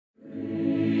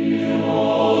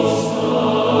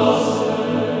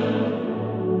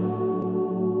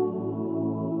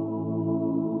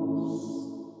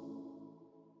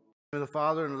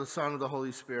Father, and of the Son, and of the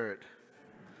Holy Spirit.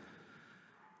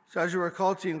 So as you are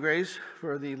called to in grace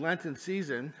for the Lenten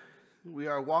season, we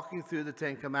are walking through the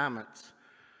Ten Commandments.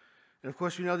 And of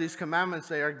course, we know these commandments,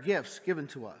 they are gifts given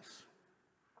to us.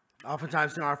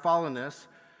 Oftentimes in our fallenness,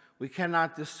 we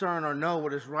cannot discern or know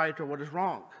what is right or what is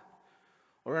wrong.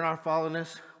 Or in our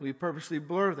fallenness, we purposely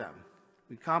blur them.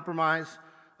 We compromise,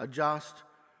 adjust,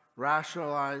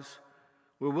 rationalize.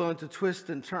 We're willing to twist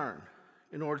and turn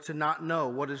in order to not know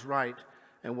what is right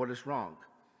and what is wrong.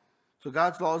 So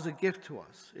God's law is a gift to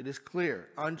us. It is clear,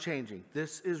 unchanging.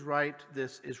 This is right,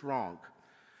 this is wrong.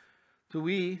 To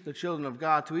we, the children of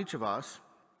God, to each of us,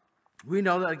 we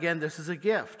know that, again, this is a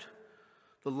gift.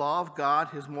 The law of God,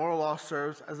 his moral law,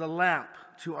 serves as a lamp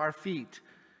to our feet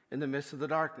in the midst of the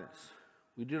darkness.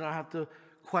 We do not have to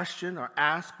question or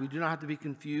ask. We do not have to be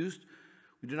confused.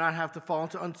 We do not have to fall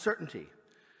into uncertainty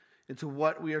into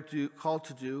what we are called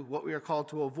to do, what we are called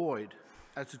to avoid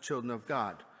as the children of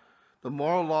God. The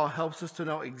moral law helps us to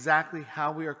know exactly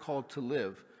how we are called to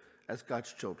live as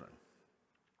God's children.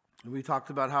 And we talked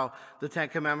about how the Ten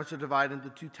Commandments are divided into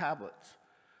two tablets.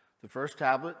 The first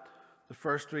tablet, the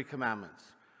first three commandments,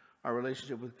 our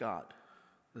relationship with God.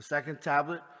 The second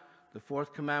tablet, the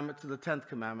fourth commandment to the 10th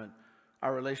commandment,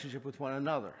 our relationship with one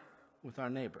another, with our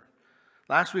neighbor.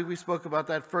 Last week we spoke about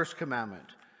that first commandment.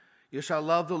 You shall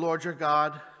love the Lord your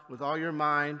God with all your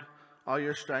mind, all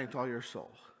your strength, all your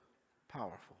soul.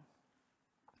 Powerful.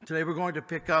 Today we're going to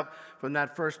pick up from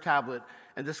that first tablet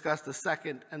and discuss the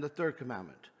second and the third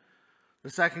commandment. The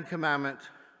second commandment,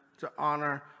 to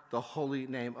honor the holy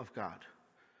name of God.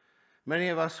 Many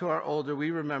of us who are older,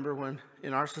 we remember when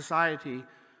in our society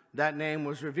that name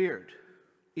was revered,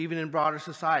 even in broader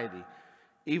society,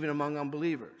 even among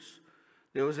unbelievers.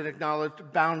 There was an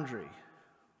acknowledged boundary,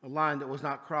 a line that was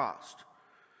not crossed.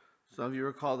 Some of you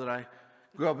recall that I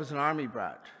grew up as an Army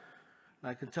brat. And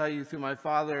I can tell you through my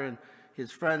father and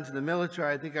his friends in the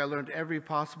military, I think I learned every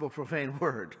possible profane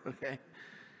word, okay?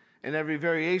 And every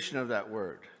variation of that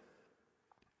word.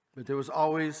 But there was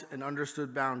always an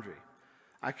understood boundary.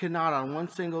 I cannot on one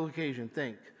single occasion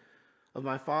think of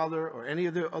my father or any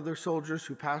of the other soldiers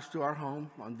who passed through our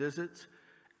home on visits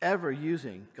ever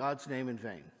using God's name in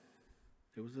vain.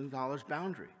 There was an acknowledged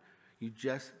boundary. You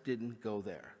just didn't go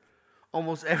there.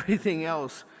 Almost everything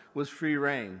else was free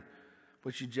reign,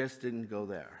 but you just didn't go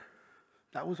there.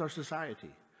 That was our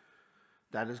society.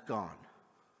 That is gone.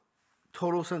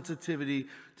 Total sensitivity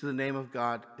to the name of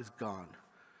God is gone.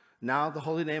 Now the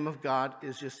holy name of God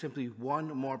is just simply one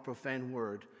more profane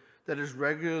word that is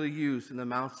regularly used in the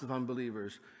mouths of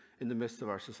unbelievers in the midst of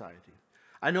our society.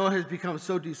 I know it has become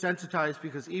so desensitized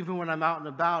because even when I'm out and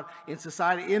about in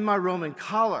society, in my Roman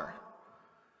collar,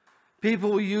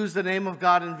 people will use the name of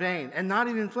God in vain and not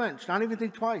even flinch, not even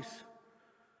think twice,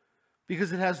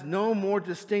 because it has no more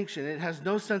distinction. It has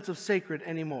no sense of sacred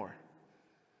anymore.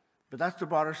 But that's the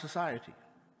broader society.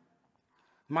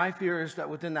 My fear is that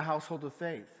within the household of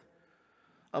faith,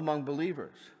 among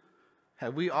believers,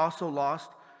 have we also lost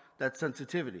that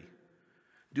sensitivity?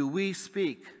 Do we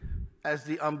speak as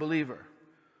the unbeliever?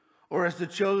 Or as the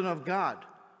children of God,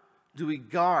 do we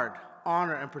guard,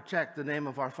 honor, and protect the name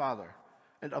of our Father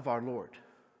and of our Lord?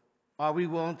 Are we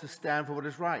willing to stand for what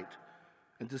is right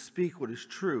and to speak what is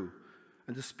true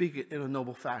and to speak it in a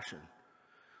noble fashion?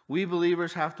 We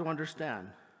believers have to understand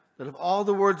that of all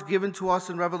the words given to us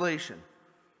in Revelation,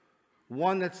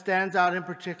 one that stands out in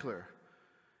particular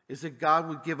is that God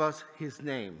would give us his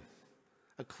name,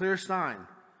 a clear sign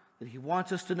that he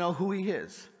wants us to know who he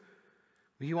is.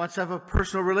 He wants to have a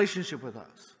personal relationship with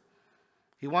us.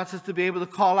 He wants us to be able to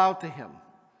call out to him.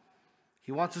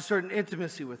 He wants a certain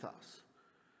intimacy with us.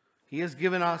 He has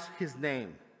given us his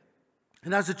name.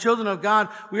 And as the children of God,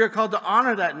 we are called to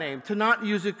honor that name, to not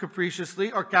use it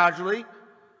capriciously or casually,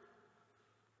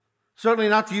 certainly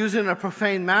not to use it in a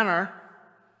profane manner,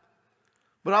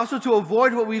 but also to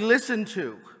avoid what we listen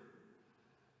to,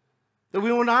 that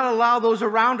we will not allow those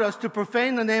around us to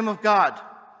profane the name of God.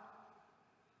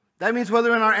 That means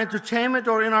whether in our entertainment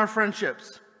or in our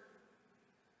friendships.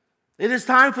 It is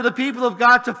time for the people of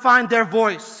God to find their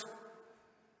voice.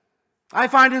 I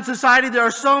find in society there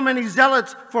are so many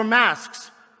zealots for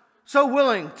masks, so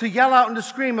willing to yell out and to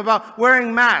scream about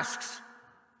wearing masks,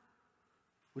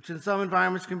 which in some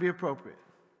environments can be appropriate.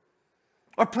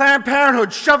 Or Planned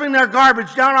Parenthood shoving their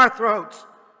garbage down our throats,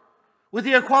 with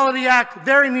the Equality Act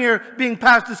very near being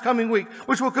passed this coming week,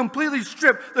 which will completely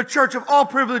strip the church of all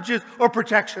privileges or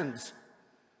protections.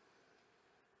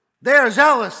 They are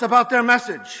zealous about their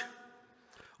message.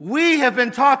 We have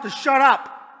been taught to shut up,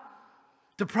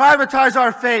 to privatize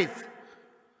our faith,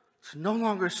 to no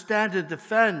longer stand and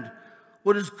defend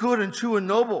what is good and true and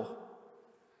noble.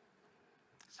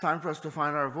 time for us to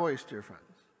find our voice, dear friends.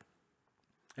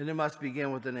 And it must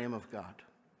begin with the name of God.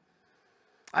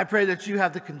 I pray that you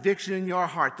have the conviction in your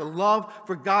heart, the love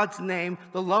for God's name,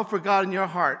 the love for God in your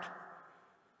heart,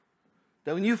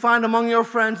 that when you find among your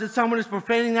friends that someone is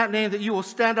profaning that name, that you will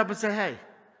stand up and say, hey,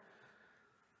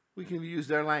 we can use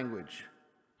their language.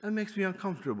 That makes me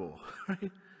uncomfortable,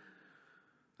 right?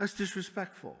 That's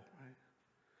disrespectful. Right?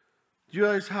 Do you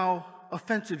realize how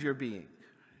offensive you're being?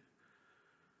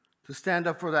 To stand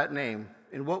up for that name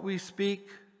in what we speak,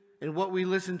 in what we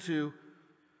listen to,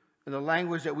 in the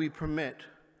language that we permit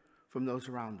from those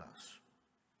around us.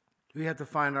 We have to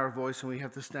find our voice and we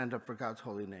have to stand up for God's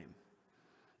holy name.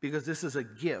 Because this is a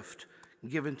gift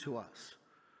given to us,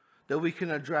 that we can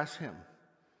address him.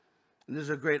 And this is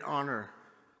a great honor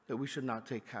that we should not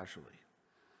take casually.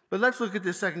 But let's look at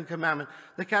this second commandment.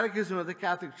 The Catechism of the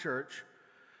Catholic Church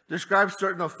describes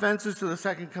certain offenses to the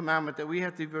second commandment that we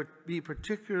have to be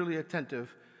particularly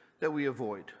attentive that we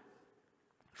avoid.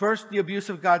 First, the abuse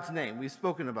of God's name. We've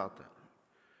spoken about that.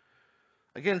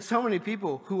 Again, so many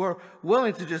people who are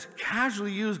willing to just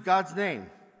casually use God's name.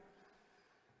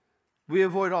 We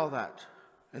avoid all that.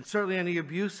 And certainly any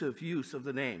abusive use of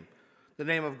the name. The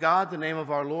name of God, the name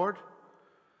of our Lord,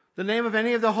 the name of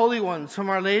any of the holy ones, from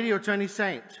Our Lady or to any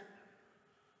saint.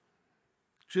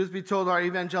 Truth be told, our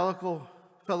evangelical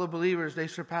fellow believers, they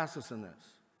surpass us in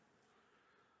this.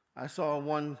 I saw in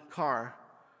one car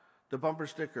the bumper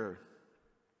sticker,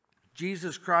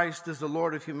 Jesus Christ is the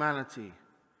Lord of humanity,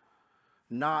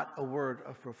 not a word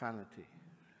of profanity.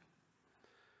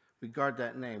 We guard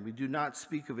that name. We do not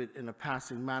speak of it in a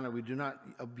passing manner. We do not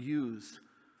abuse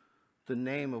the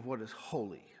name of what is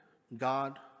holy,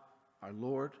 God, our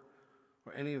Lord,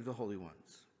 or any of the holy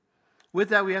ones. With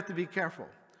that, we have to be careful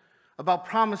about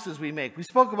promises we make. We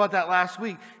spoke about that last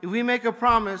week. If we make a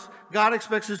promise, God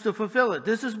expects us to fulfill it.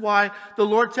 This is why the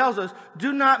Lord tells us,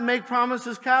 do not make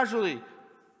promises casually.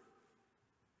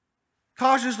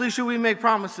 Cautiously should we make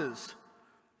promises.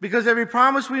 Because every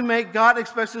promise we make, God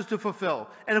expects us to fulfill.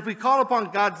 And if we call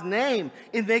upon God's name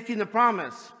in making the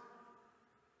promise,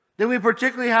 then we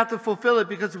particularly have to fulfill it,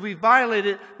 because if we violate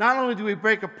it, not only do we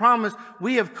break a promise,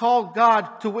 we have called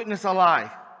God to witness a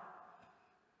lie.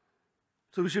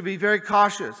 So we should be very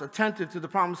cautious, attentive to the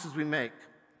promises we make.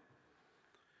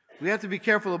 We have to be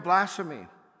careful of blasphemy.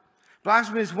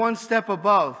 Blasphemy is one step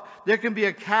above. There can be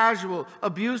a casual,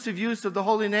 abusive use of the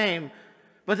holy name,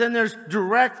 but then there's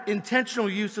direct, intentional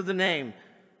use of the name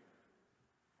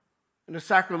in a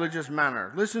sacrilegious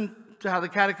manner. Listen to how the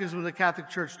Catechism of the Catholic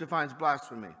Church defines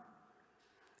blasphemy.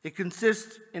 It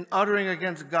consists in uttering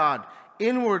against God,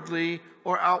 inwardly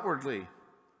or outwardly,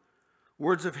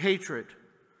 words of hatred,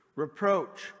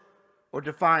 reproach, or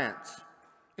defiance,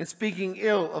 in speaking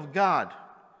ill of God,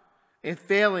 in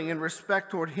failing in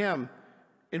respect toward him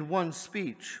in one's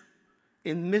speech,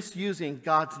 in misusing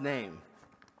God's name.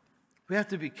 We have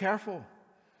to be careful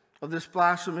of this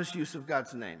blasphemous use of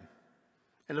God's name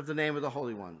and of the name of the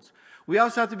holy ones. We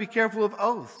also have to be careful of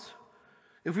oaths.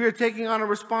 If we are taking on a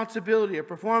responsibility or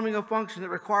performing a function that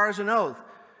requires an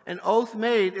oath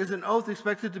made is an oath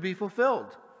expected to be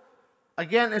fulfilled.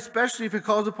 Again, especially if it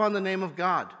calls upon the name of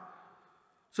God.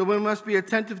 So we must be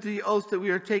attentive to the oaths that we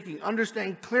are taking,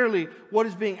 understand clearly what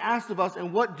is being asked of us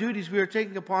and what duties we are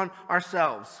taking upon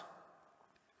ourselves.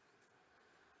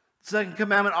 The second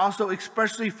commandment also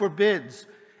expressly forbids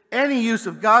any use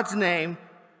of God's name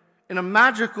in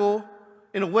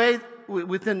a way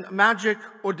within magic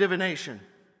or divination.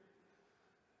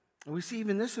 And we see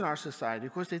even this in our society.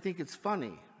 Of course, they think it's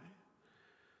funny.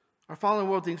 Our fallen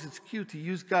world thinks it's cute to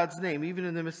use God's name even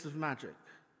in the midst of magic.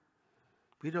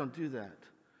 We don't do that.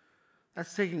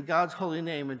 That's taking God's holy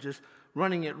name and just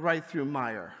running it right through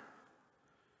mire.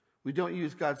 We don't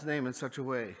use God's name in such a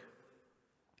way.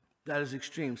 That is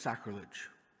extreme sacrilege.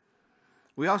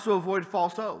 We also avoid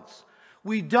false oaths.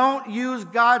 We don't use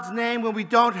God's name when we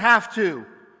don't have to.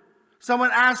 Someone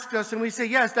asks us and we say,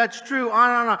 yes, that's true,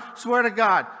 on, swear to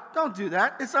God. Don't do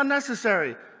that. It's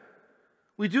unnecessary.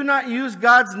 We do not use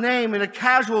God's name in a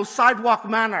casual sidewalk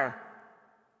manner.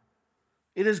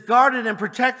 It is guarded and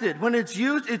protected. When it's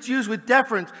used with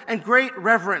deference and great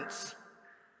reverence.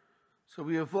 So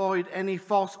we avoid any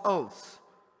false oaths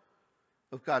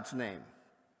of God's name.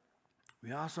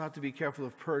 We also have to be careful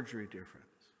of perjury, dear friends.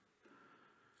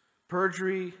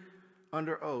 Perjury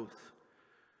under oath,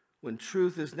 when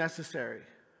truth is necessary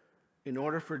in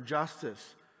order for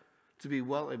justice to be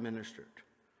well administered.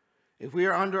 If we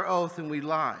are under oath and we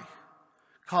lie,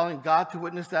 calling God to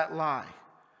witness that lie,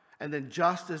 and then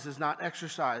justice is not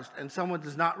exercised and someone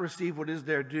does not receive what is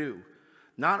their due,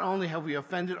 not only have we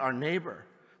offended our neighbor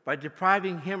by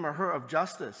depriving him or her of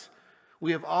justice,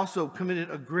 we have also committed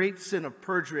a great sin of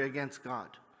perjury against God.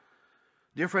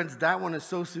 Dear friends, that one is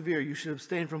so severe, you should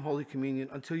abstain from Holy Communion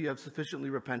until you have sufficiently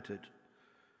repented.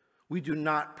 We do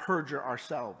not perjure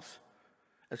ourselves.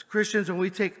 As Christians, when we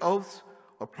take oaths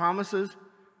or promises,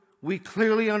 we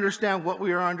clearly understand what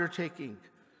we are undertaking,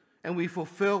 and we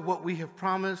fulfill what we have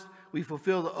promised. We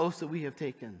fulfill the oaths that we have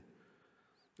taken.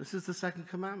 This is the second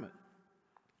commandment.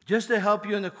 Just to help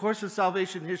you in the course of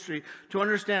salvation history to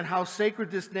understand how sacred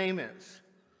this name is.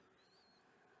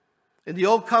 In the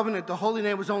Old Covenant, the holy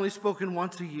name was only spoken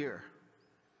once a year.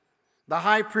 The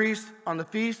high priest on the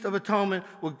Feast of Atonement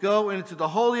would go into the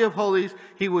Holy of Holies.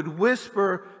 He would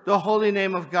whisper the holy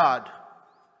name of God.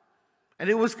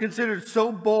 And it was considered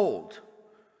so bold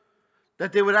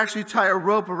that they would actually tie a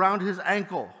rope around his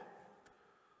ankle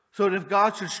so that if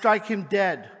God should strike him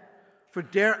dead for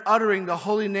dare uttering the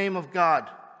holy name of God,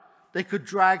 they could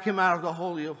drag him out of the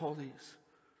Holy of Holies.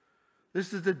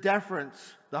 This is the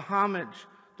deference, the homage,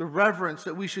 the reverence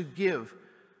that we should give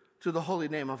to the holy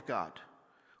name of God.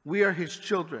 We are his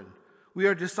children. We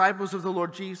are disciples of the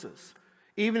Lord Jesus.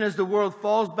 Even as the world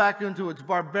falls back into its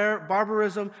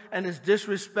barbarism and its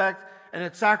disrespect and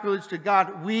its sacrilege to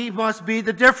God, we must be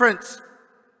the difference.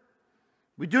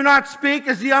 We do not speak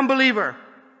as the unbeliever.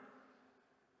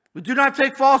 We do not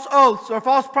take false oaths or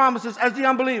false promises as the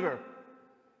unbeliever.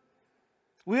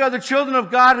 We are the children of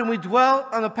God, and we dwell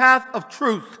on the path of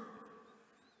truth.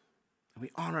 We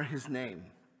honor his name.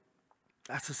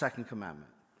 That's the second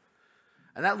commandment.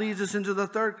 And that leads us into the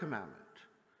third commandment,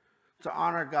 to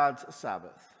honor God's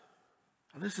Sabbath.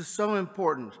 And this is so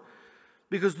important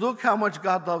because look how much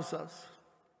God loves us.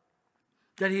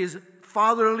 That he is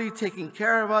fatherly, taking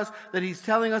care of us, that he's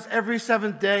telling us every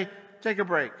seventh day, take a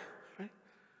break. Right?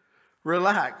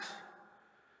 Relax.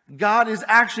 God is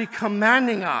actually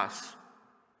commanding us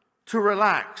to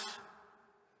relax.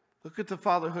 Look at the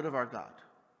fatherhood of our God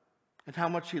and how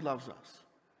much he loves us.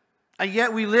 And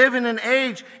yet we live in an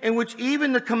age in which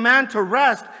even the command to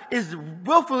rest is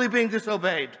willfully being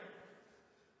disobeyed.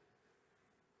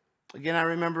 Again, I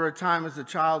remember a time as a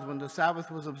child when the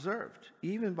Sabbath was observed,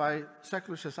 even by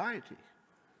secular society.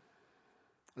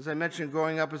 As I mentioned,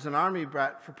 growing up as an army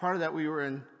brat, for part of that we were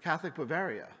in Catholic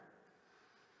Bavaria.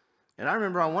 And I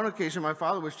remember on one occasion my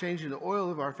father was changing the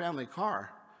oil of our family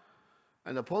car,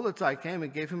 and the Polizei came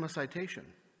and gave him a citation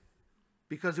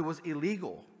because it was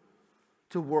illegal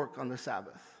to work on the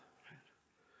Sabbath.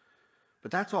 But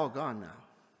that's all gone now.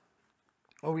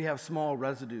 Or we have small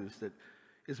residues that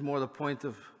is more the point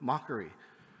of mockery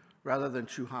rather than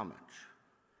true homage.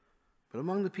 But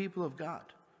among the people of God,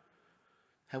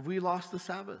 have we lost the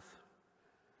Sabbath?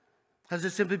 Has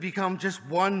it simply become just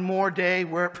one more day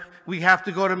where we have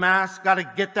to go to Mass, got to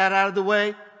get that out of the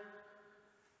way?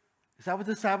 Is that what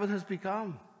the Sabbath has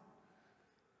become?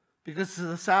 Because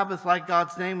the Sabbath, like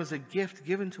God's name, is a gift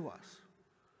given to us.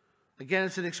 Again,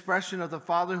 it's an expression of the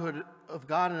fatherhood of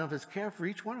God and of his care for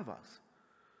each one of us.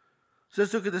 So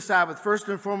let's look at the Sabbath. First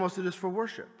and foremost, it is for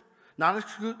worship. Not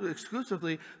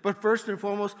exclusively, but first and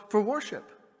foremost for worship.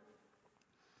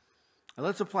 And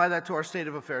let's apply that to our state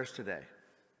of affairs today.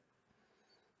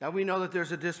 Now we know that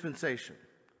there's a dispensation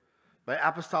by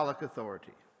apostolic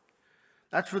authority.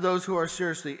 That's for those who are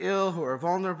seriously ill, who are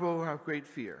vulnerable, who have great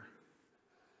fear.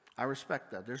 I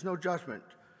respect that. There's no judgment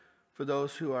for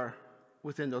those who are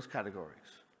within those categories.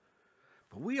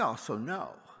 But we also know,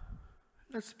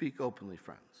 let's speak openly,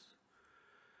 friends,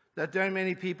 that there are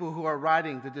many people who are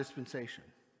riding the dispensation,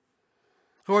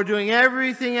 who are doing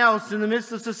everything else in the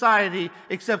midst of society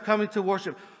except coming to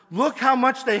worship. Look how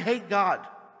much they hate God.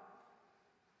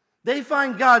 They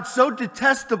find God so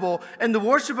detestable and the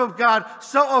worship of God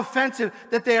so offensive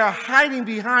that they are hiding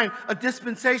behind a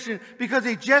dispensation because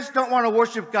they just don't want to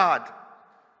worship God.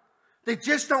 They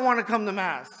just don't want to come to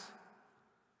Mass.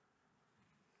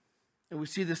 And we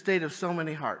see the state of so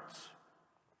many hearts.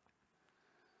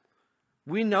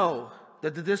 We know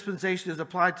that the dispensation is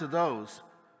applied to those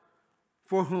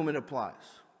for whom it applies.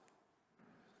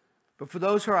 But for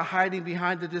those who are hiding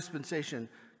behind the dispensation,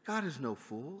 God is no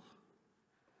fool.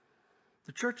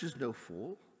 The church is no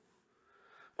fool.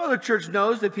 Well, the church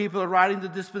knows that people are riding the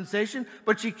dispensation,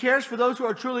 but she cares for those who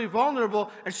are truly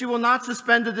vulnerable, and she will not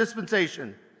suspend the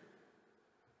dispensation.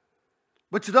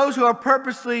 But to those who are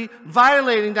purposely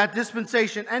violating that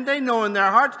dispensation, and they know in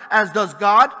their hearts, as does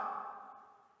God,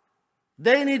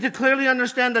 they need to clearly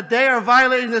understand that they are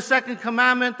violating the second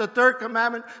commandment, the third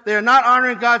commandment. They are not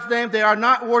honoring God's name. They are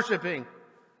not worshiping.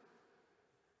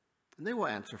 And they will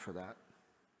answer for that.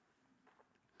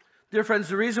 Dear friends,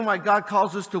 the reason why God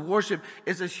calls us to worship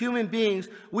is as human beings,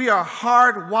 we are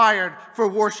hardwired for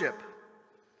worship.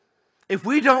 If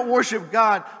we don't worship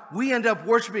God, we end up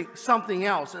worshiping something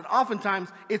else, and oftentimes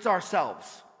it's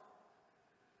ourselves.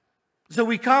 So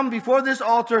we come before this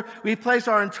altar, we place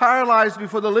our entire lives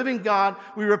before the living God,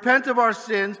 we repent of our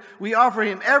sins, we offer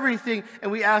him everything,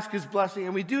 and we ask his blessing.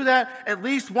 And we do that at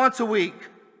least once a week,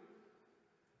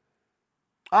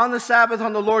 on the Sabbath,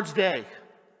 on the Lord's day.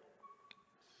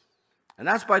 And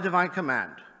that's by divine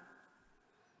command.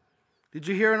 Did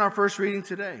you hear in our first reading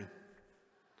today?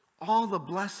 All the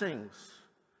blessings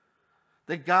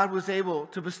that God was able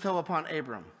to bestow upon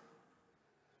Abram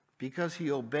because he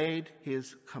obeyed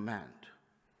his command.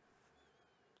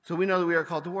 So we know that we are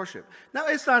called to worship. Now,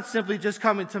 it's not simply just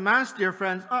coming to Mass, dear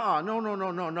friends.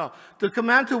 No. The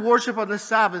command to worship on the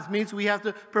Sabbath means we have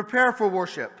to prepare for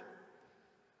worship.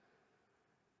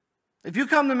 If you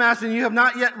come to Mass and you have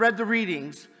not yet read the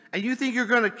readings, and you think you're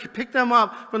going to pick them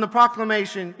up from the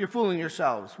proclamation, you're fooling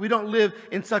yourselves. We don't live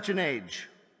in such an age.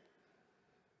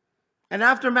 And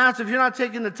after Mass, if you're not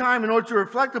taking the time in order to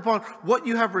reflect upon what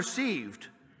you have received,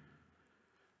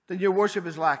 then your worship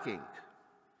is lacking.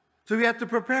 So we have to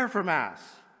prepare for Mass.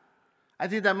 I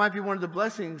think that might be one of the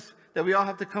blessings that we all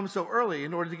have to come so early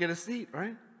in order to get a seat,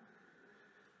 right?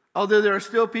 Although there are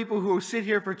still people who sit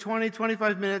here for 20,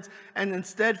 25 minutes and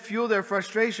instead fuel their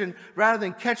frustration rather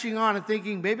than catching on and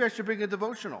thinking, maybe I should bring a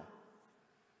devotional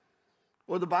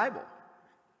or the Bible.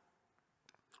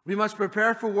 We must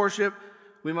prepare for worship.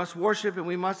 We must worship, and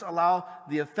we must allow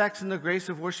the effects and the grace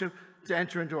of worship to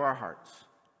enter into our hearts.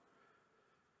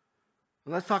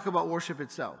 And let's talk about worship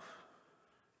itself.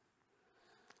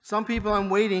 Some people, I'm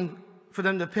waiting for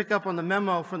them to pick up on the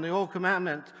memo from the Old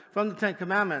Commandment, from the Ten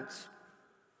Commandments.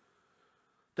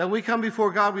 That we come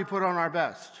before God, we put on our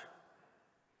best.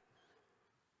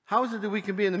 How is it that we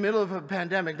can be in the middle of a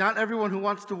pandemic? Not everyone who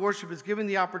wants to worship is given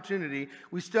the opportunity.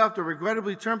 We still have to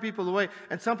regrettably turn people away,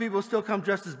 and some people still come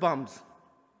dressed as bums.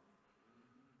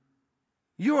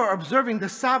 You are observing the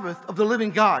Sabbath of the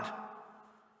living God.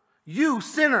 You,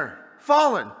 sinner,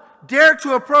 fallen, dare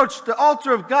to approach the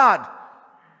altar of God.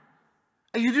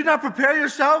 And you do not prepare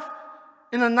yourself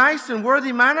in a nice and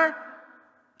worthy manner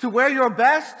to wear your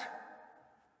best?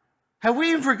 Have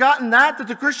we even forgotten that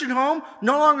the Christian home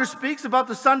no longer speaks about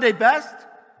the Sunday best?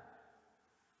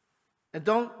 And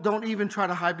don't even try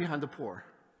to hide behind the poor.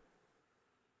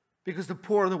 Because the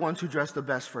poor are the ones who dress the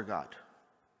best for God.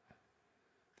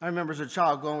 I remember as a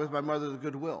child going with my mother to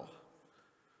Goodwill.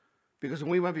 Because when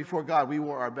we went before God, we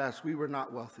wore our best. We were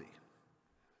not wealthy.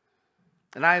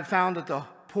 And I have found that the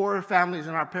poorer families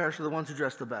in our parish are the ones who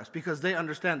dress the best because they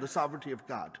understand the sovereignty of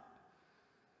God.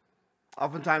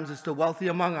 Oftentimes it's the wealthy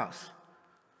among us.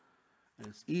 And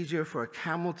it's easier for a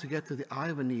camel to get to the eye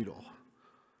of a needle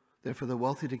than for the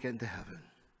wealthy to get into heaven.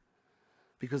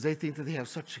 Because they think that they have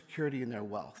such security in their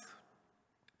wealth.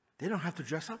 They don't have to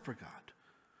dress up for God.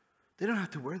 They don't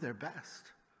have to wear their best.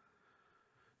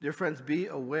 Dear friends, be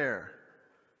aware.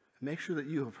 Make sure that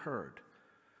you have heard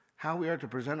how we are to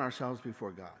present ourselves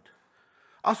before God.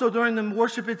 Also, during the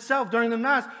worship itself, during the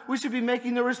Mass, we should be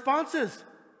making the responses.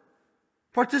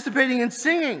 Participating in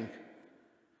singing.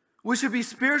 We should be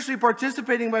spiritually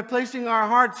participating by placing our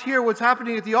hearts here, what's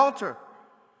happening at the altar.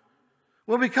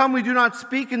 When we come, we do not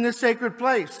speak in this sacred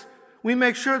place. We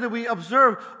make sure that we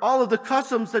observe all of the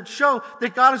customs that show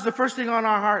that God is the first thing on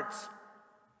our hearts.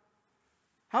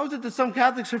 How is it that some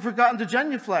Catholics have forgotten to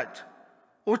genuflect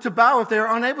or to bow if they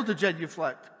are unable to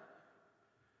genuflect?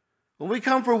 When we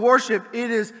come for worship, it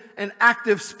is an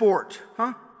active sport,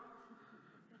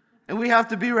 And we have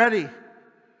to be ready.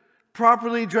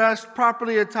 Properly dressed,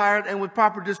 properly attired, and with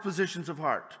proper dispositions of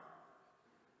heart.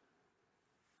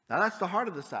 Now that's the heart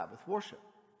of the Sabbath, worship.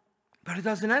 But it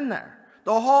doesn't end there.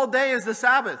 The whole day is the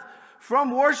Sabbath.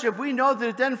 From worship, we know that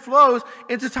it then flows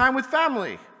into time with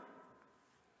family.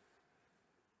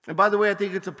 And by the way, I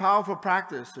think it's a powerful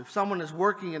practice. If someone is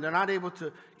working and they're not able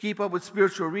to keep up with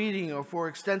spiritual reading or for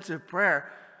extensive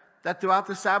prayer, that throughout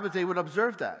the Sabbath they would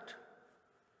observe that.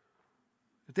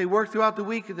 If they work throughout the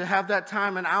week, to have that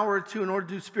time, an hour or two, in order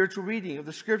to do spiritual reading of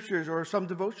the Scriptures or some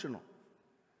devotional.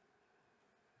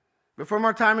 But from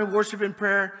our time in worship and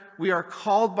prayer, we are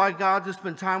called by God to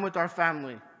spend time with our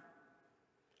family.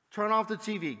 Turn off the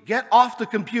TV. Get off the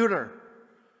computer.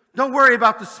 Don't worry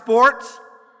about the sports.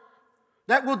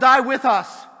 That will die with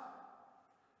us.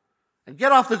 And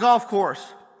get off the golf course.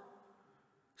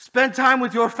 Spend time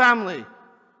with your family.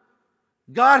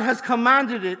 God has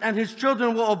commanded it, and his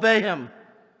children will obey him.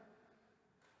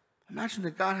 Imagine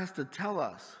that God has to tell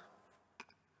us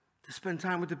to spend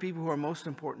time with the people who are most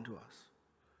important to us.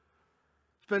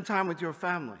 Spend time with your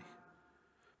family.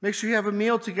 Make sure you have a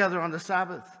meal together on the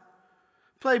Sabbath.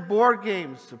 Play board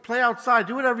games, play outside,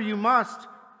 do whatever you must.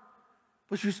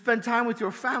 but you spend time with your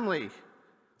family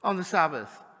on the Sabbath.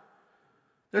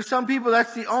 There's some people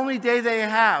that's the only day they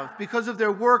have because of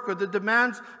their work or the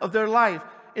demands of their life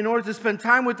in order to spend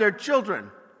time with their children.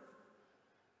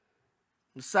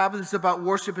 The Sabbath is about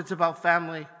worship, it's about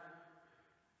family,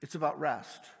 it's about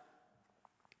rest.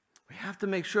 We have to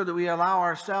make sure that we allow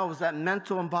ourselves that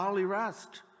mental and bodily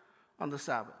rest on the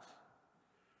Sabbath.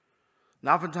 And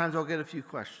oftentimes I'll get a few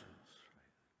questions.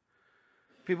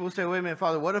 People will say, wait a minute,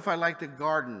 Father, what if I like to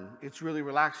garden? It's really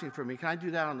relaxing for me. Can I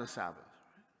do that on the Sabbath?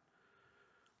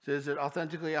 So is it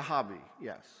authentically a hobby?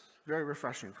 Yes. Very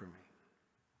refreshing for me.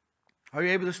 Are you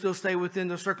able to still stay within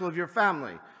the circle of your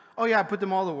family? Oh yeah, I put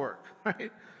them all to work,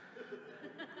 right?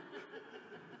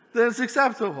 Then it's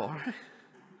acceptable, right?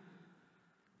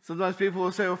 Sometimes people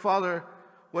will say, well, Father,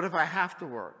 what if I have to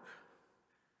work?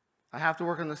 I have to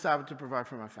work on the Sabbath to provide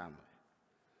for my family.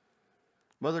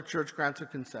 Mother Church grants a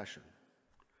concession.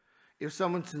 If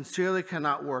someone sincerely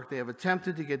cannot work, they have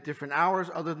attempted to get different hours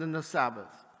other than the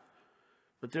Sabbath,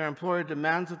 but their employer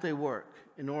demands that they work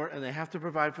and they have to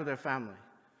provide for their family,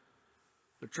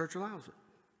 the church allows it.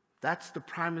 That's the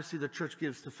primacy the church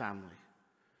gives to family.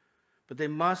 But they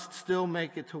must still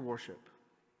make it to worship.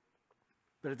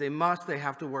 But if they must, they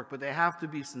have to work. But they have to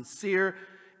be sincere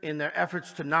in their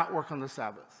efforts to not work on the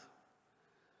Sabbath.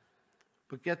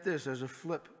 But get this, there's a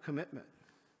flip commitment.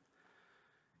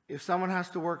 If someone has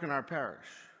to work in our parish,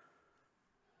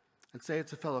 and say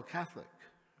it's a fellow Catholic,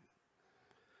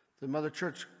 the Mother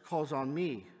Church calls on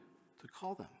me to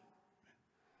call them.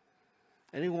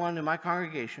 Anyone in my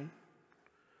congregation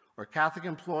or Catholic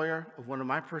employer of one of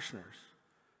my parishioners,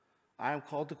 I am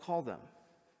called to call them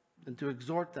and to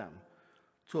exhort them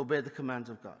to obey the commands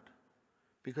of God.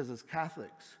 Because as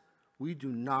Catholics, we do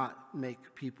not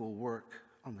make people work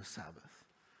on the Sabbath.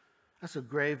 That's a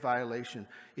grave violation.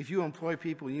 If you employ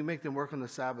people and you make them work on the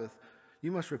Sabbath,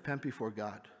 you must repent before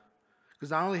God.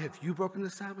 Because not only have you broken the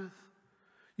Sabbath,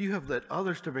 you have led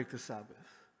others to break the Sabbath.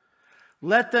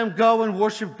 Let them go and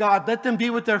worship God. Let them be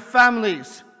with their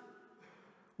families.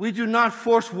 We do not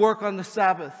force work on the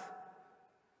Sabbath.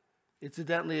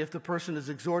 Incidentally, if the person is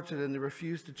exhorted and they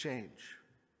refuse to change,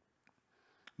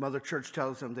 Mother Church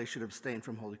tells them they should abstain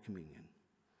from Holy Communion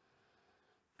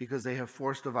because they have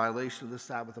forced a violation of the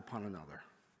Sabbath upon another.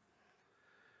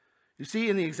 You see,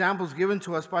 in the examples given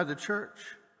to us by the church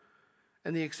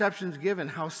and the exceptions given,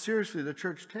 how seriously the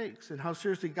church takes and how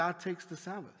seriously God takes the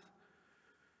Sabbath.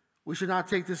 We should not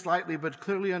take this lightly, but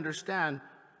clearly understand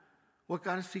what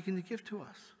God is seeking to give to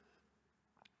us.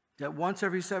 That once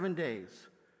every 7 days,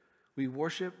 we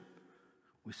worship,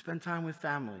 we spend time with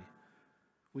family,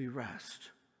 we rest.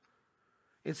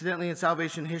 Incidentally, in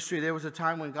salvation history, there was a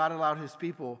time when God allowed his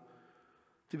people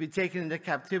to be taken into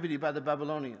captivity by the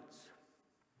Babylonians,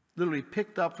 literally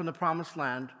picked up from the promised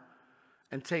land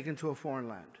and taken to a foreign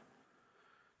land.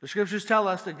 The scriptures tell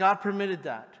us that God permitted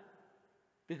that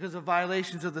because of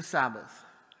violations of the Sabbath.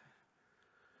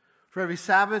 For every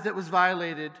Sabbath that was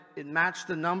violated, it matched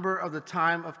the number of the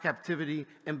time of captivity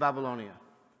in Babylonia.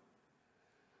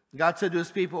 God said to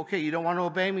his people, okay, you don't want to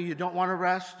obey me, you don't want to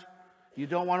rest, you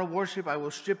don't want to worship, I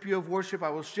will strip you of worship, I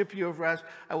will strip you of rest,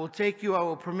 I will take you, I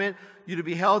will permit you to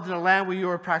be held in a land where you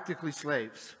are practically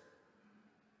slaves.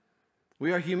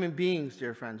 We are human beings,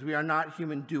 dear friends. We are not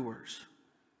human doers.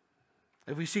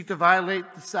 If we seek to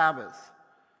violate the Sabbath,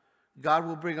 God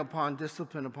will bring upon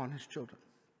discipline upon his children.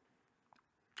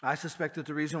 I suspect that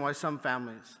the reason why some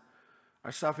families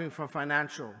are suffering from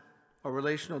financial or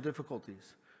relational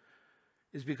difficulties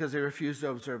is because they refuse to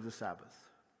observe the Sabbath.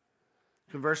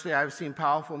 Conversely, I've seen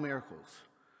powerful miracles,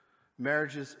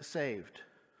 marriages saved,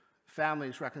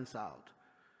 families reconciled,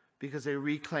 because they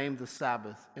reclaimed the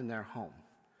Sabbath in their home.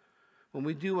 When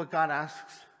we do what God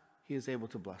asks, he is able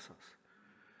to bless us.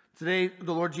 Today,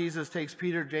 the Lord Jesus takes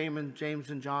Peter, James,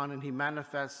 and John, and he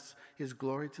manifests his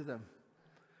glory to them.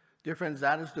 Dear friends,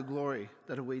 that is the glory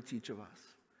that awaits each of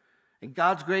us. And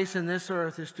God's grace in this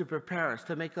earth is to prepare us,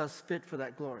 to make us fit for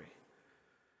that glory.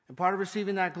 And part of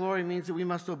receiving that glory means that we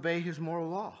must obey his moral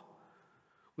law.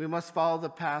 We must follow the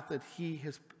path that he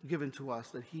has given to us,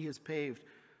 that he has paved,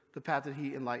 the path that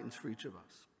he enlightens for each of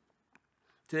us.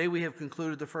 Today we have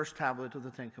concluded the first tablet of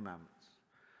the Ten Commandments.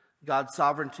 God's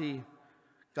sovereignty,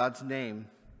 God's name,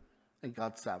 and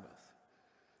God's Sabbath.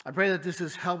 I pray that this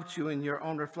has helped you in your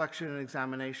own reflection and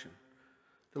examination.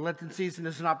 The Lenten season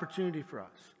is an opportunity for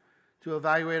us to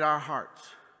evaluate our hearts,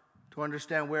 to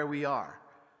understand where we are,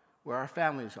 where our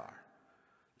families are,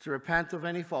 to repent of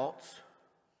any faults,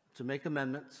 to make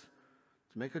amendments,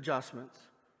 to make adjustments,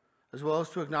 as well as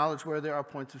to acknowledge where there are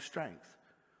points of strength,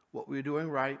 what we're doing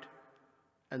right,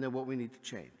 and then what we need to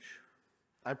change.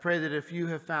 I pray that if you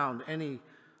have found any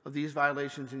of these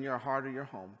violations in your heart or your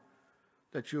home,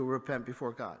 that you will repent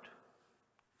before God.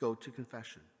 Go to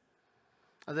confession.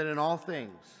 And that in all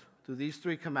things, through these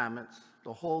 3 commandments,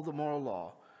 the whole of the moral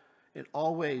law, in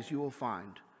all ways you will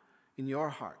find in your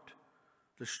heart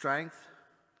the strength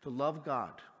to love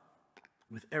God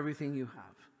with everything you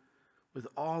have, with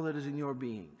all that is in your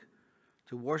being,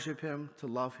 to worship him, to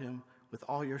love him with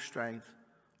all your strength,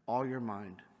 all your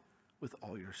mind, with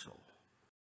all your soul.